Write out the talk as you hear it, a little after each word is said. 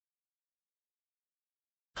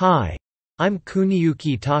Hi. I'm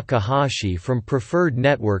Kuniyuki Takahashi from Preferred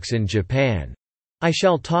Networks in Japan. I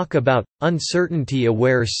shall talk about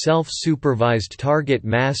uncertainty-aware self-supervised target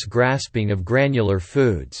mass grasping of granular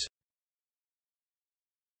foods.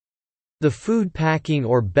 The food packing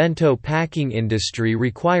or bento packing industry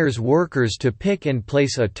requires workers to pick and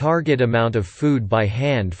place a target amount of food by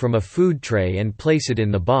hand from a food tray and place it in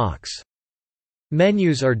the box.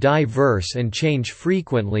 Menus are diverse and change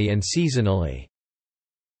frequently and seasonally.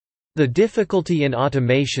 The difficulty in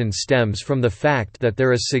automation stems from the fact that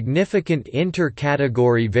there is significant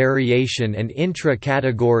inter-category variation and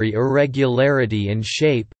intra-category irregularity in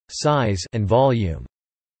shape, size, and volume.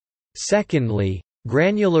 Secondly,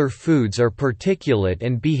 granular foods are particulate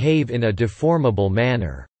and behave in a deformable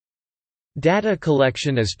manner. Data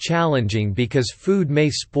collection is challenging because food may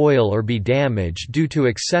spoil or be damaged due to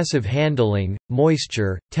excessive handling,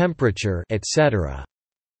 moisture, temperature, etc.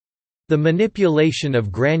 The manipulation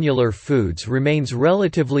of granular foods remains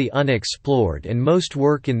relatively unexplored, and most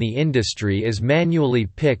work in the industry is manually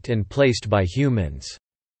picked and placed by humans.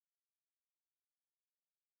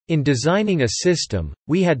 In designing a system,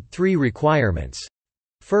 we had three requirements.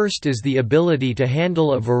 First is the ability to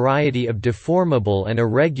handle a variety of deformable and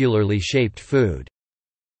irregularly shaped food.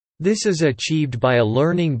 This is achieved by a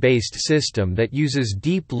learning-based system that uses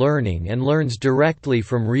deep learning and learns directly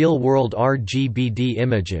from real-world RGBD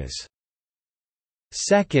images.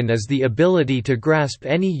 Second is the ability to grasp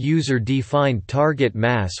any user-defined target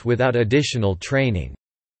mass without additional training.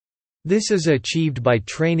 This is achieved by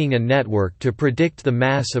training a network to predict the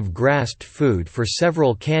mass of grasped food for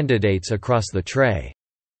several candidates across the tray.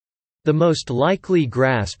 The most likely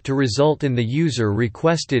grasp to result in the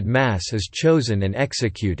user-requested mass is chosen and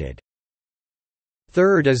executed.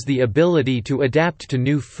 Third is the ability to adapt to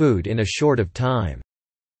new food in a short of time.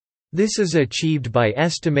 This is achieved by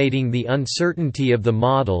estimating the uncertainty of the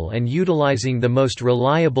model and utilizing the most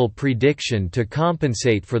reliable prediction to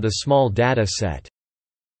compensate for the small data set.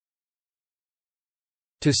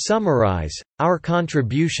 To summarize, our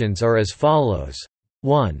contributions are as follows.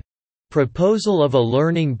 1. Proposal of a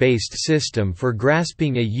learning-based system for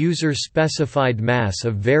grasping a user-specified mass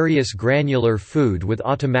of various granular food with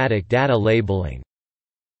automatic data labeling.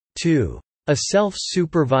 2. A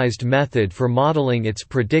self-supervised method for modeling its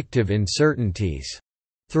predictive uncertainties.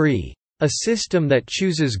 3. A system that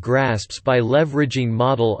chooses grasps by leveraging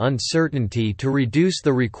model uncertainty to reduce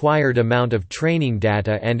the required amount of training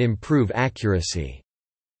data and improve accuracy.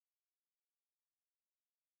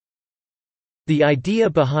 The idea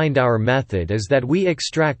behind our method is that we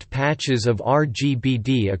extract patches of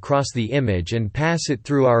RGBD across the image and pass it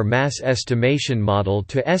through our mass estimation model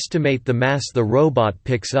to estimate the mass the robot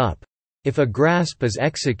picks up, if a grasp is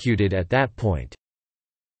executed at that point.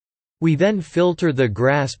 We then filter the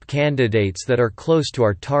grasp candidates that are close to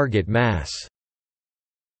our target mass.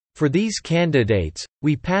 For these candidates,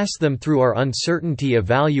 we pass them through our uncertainty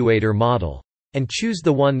evaluator model, and choose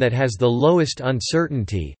the one that has the lowest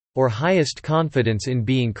uncertainty, or highest confidence in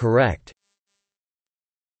being correct.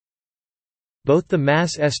 Both the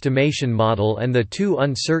mass estimation model and the two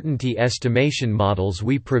uncertainty estimation models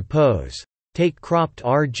we propose take cropped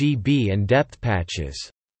RGB and depth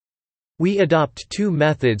patches. We adopt two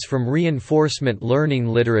methods from reinforcement learning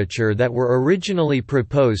literature that were originally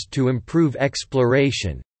proposed to improve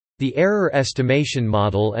exploration: the error estimation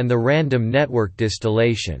model and the random network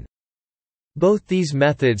distillation. Both these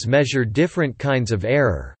methods measure different kinds of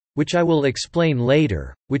error, which I will explain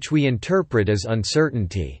later, which we interpret as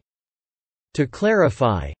uncertainty. To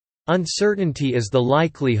clarify, uncertainty is the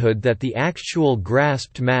likelihood that the actual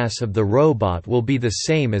grasped mass of the robot will be the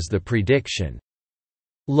same as the prediction.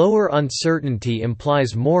 Lower uncertainty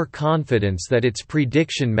implies more confidence that its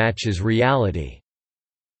prediction matches reality.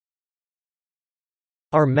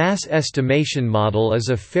 Our mass estimation model is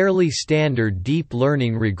a fairly standard deep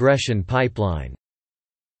learning regression pipeline.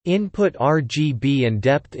 Input RGB and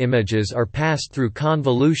depth images are passed through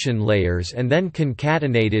convolution layers and then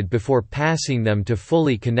concatenated before passing them to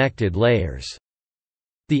fully connected layers.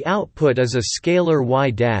 The output is a scalar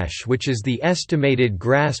y', which is the estimated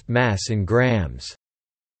grasp mass in grams.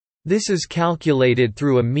 This is calculated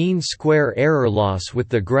through a mean square error loss with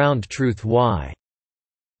the ground truth y.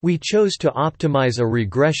 We chose to optimize a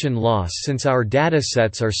regression loss since our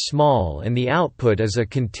datasets are small and the output is a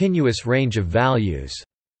continuous range of values.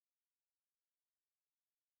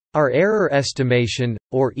 Our error estimation,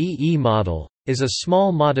 or EE model, is a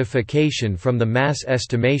small modification from the mass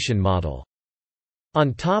estimation model.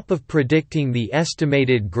 On top of predicting the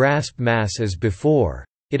estimated grasp mass as before,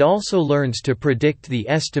 it also learns to predict the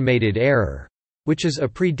estimated error, which is a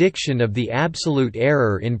prediction of the absolute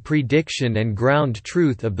error in prediction and ground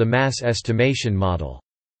truth of the mass estimation model.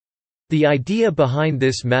 The idea behind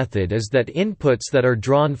this method is that inputs that are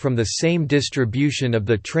drawn from the same distribution of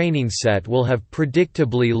the training set will have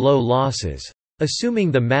predictably low losses,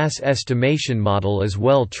 assuming the mass estimation model is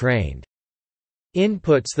well trained.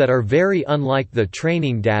 Inputs that are very unlike the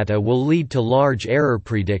training data will lead to large error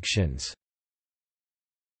predictions.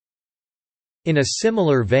 In a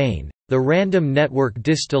similar vein, the random network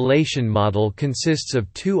distillation model consists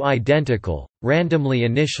of two identical, randomly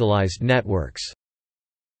initialized networks.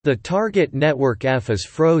 The target network F is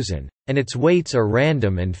frozen, and its weights are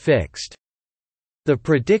random and fixed. The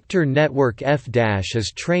predictor network F'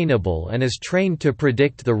 is trainable and is trained to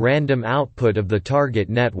predict the random output of the target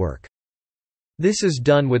network. This is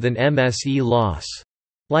done with an MSE loss.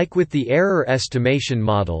 Like with the error estimation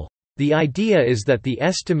model, the idea is that the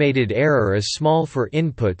estimated error is small for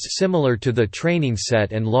inputs similar to the training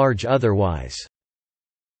set and large otherwise.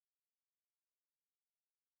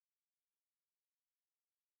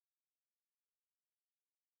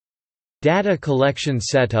 Data collection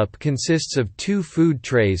setup consists of two food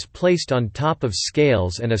trays placed on top of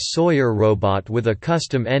scales and a Sawyer robot with a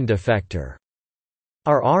custom end effector.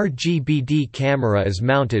 Our RGBD camera is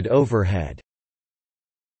mounted overhead.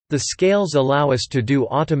 The scales allow us to do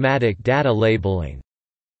automatic data labeling.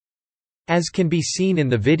 As can be seen in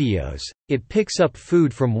the videos, it picks up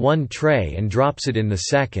food from one tray and drops it in the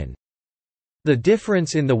second. The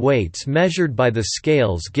difference in the weights measured by the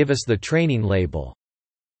scales give us the training label.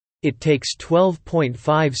 It takes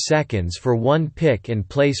 12.5 seconds for one pick and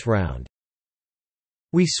place round.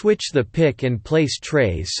 We switch the pick and place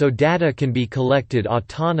trays so data can be collected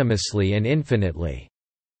autonomously and infinitely.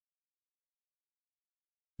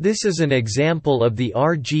 This is an example of the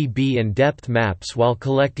RGB and depth maps while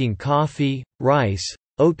collecting coffee, rice,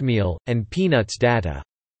 oatmeal, and peanuts data.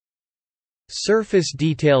 Surface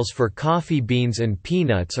details for coffee beans and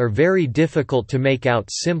peanuts are very difficult to make out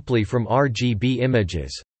simply from RGB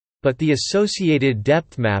images, but the associated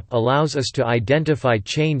depth map allows us to identify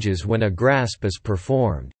changes when a grasp is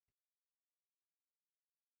performed.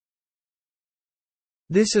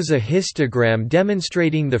 This is a histogram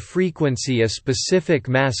demonstrating the frequency a specific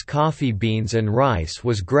mass coffee beans and rice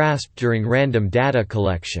was grasped during random data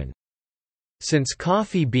collection. Since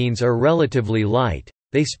coffee beans are relatively light,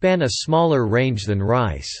 they span a smaller range than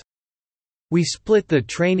rice. We split the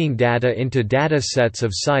training data into data sets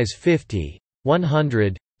of size 50,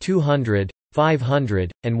 100, 200,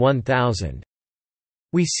 500, and 1000.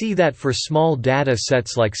 We see that for small data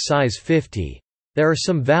sets like size 50, there are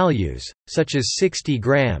some values, such as 60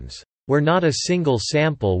 grams, where not a single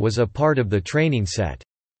sample was a part of the training set.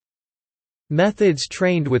 Methods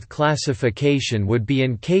trained with classification would be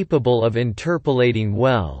incapable of interpolating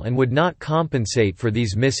well and would not compensate for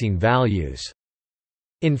these missing values.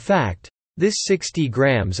 In fact, this 60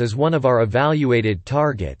 grams is one of our evaluated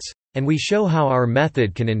targets, and we show how our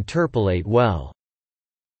method can interpolate well.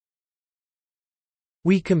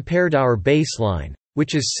 We compared our baseline,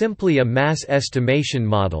 which is simply a mass estimation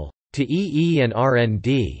model, to EE and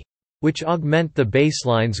RND, which augment the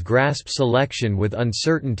baseline's grasp selection with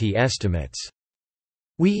uncertainty estimates.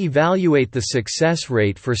 We evaluate the success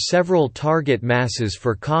rate for several target masses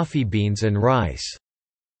for coffee beans and rice.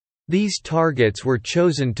 These targets were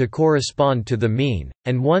chosen to correspond to the mean,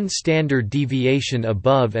 and one standard deviation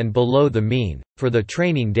above and below the mean, for the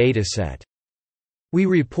training dataset. We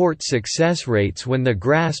report success rates when the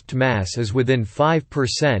grasped mass is within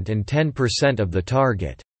 5% and 10% of the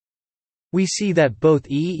target. We see that both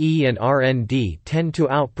EE and RND tend to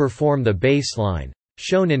outperform the baseline,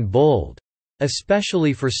 shown in bold,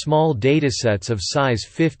 especially for small datasets of size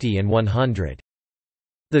 50 and 100.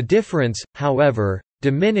 The difference, however,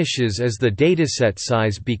 diminishes as the dataset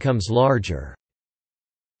size becomes larger.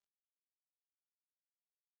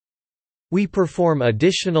 We perform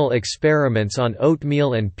additional experiments on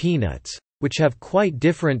oatmeal and peanuts, which have quite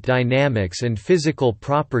different dynamics and physical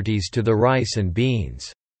properties to the rice and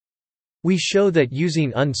beans. We show that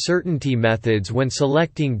using uncertainty methods when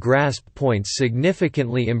selecting grasp points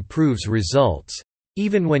significantly improves results,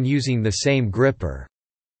 even when using the same gripper.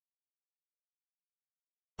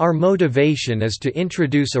 Our motivation is to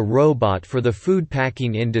introduce a robot for the food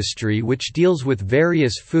packing industry which deals with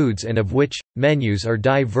various foods and of which, menus are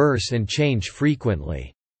diverse and change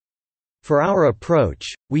frequently. For our approach,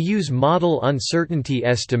 we use model uncertainty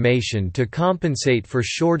estimation to compensate for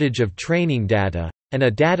shortage of training data, and a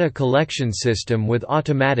data collection system with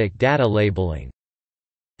automatic data labeling.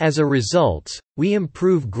 As a result, we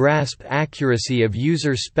improve grasp accuracy of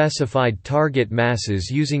user-specified target masses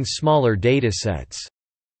using smaller datasets.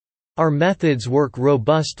 Our methods work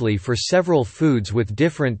robustly for several foods with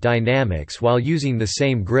different dynamics while using the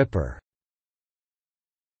same gripper.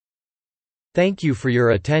 Thank you for your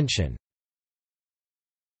attention.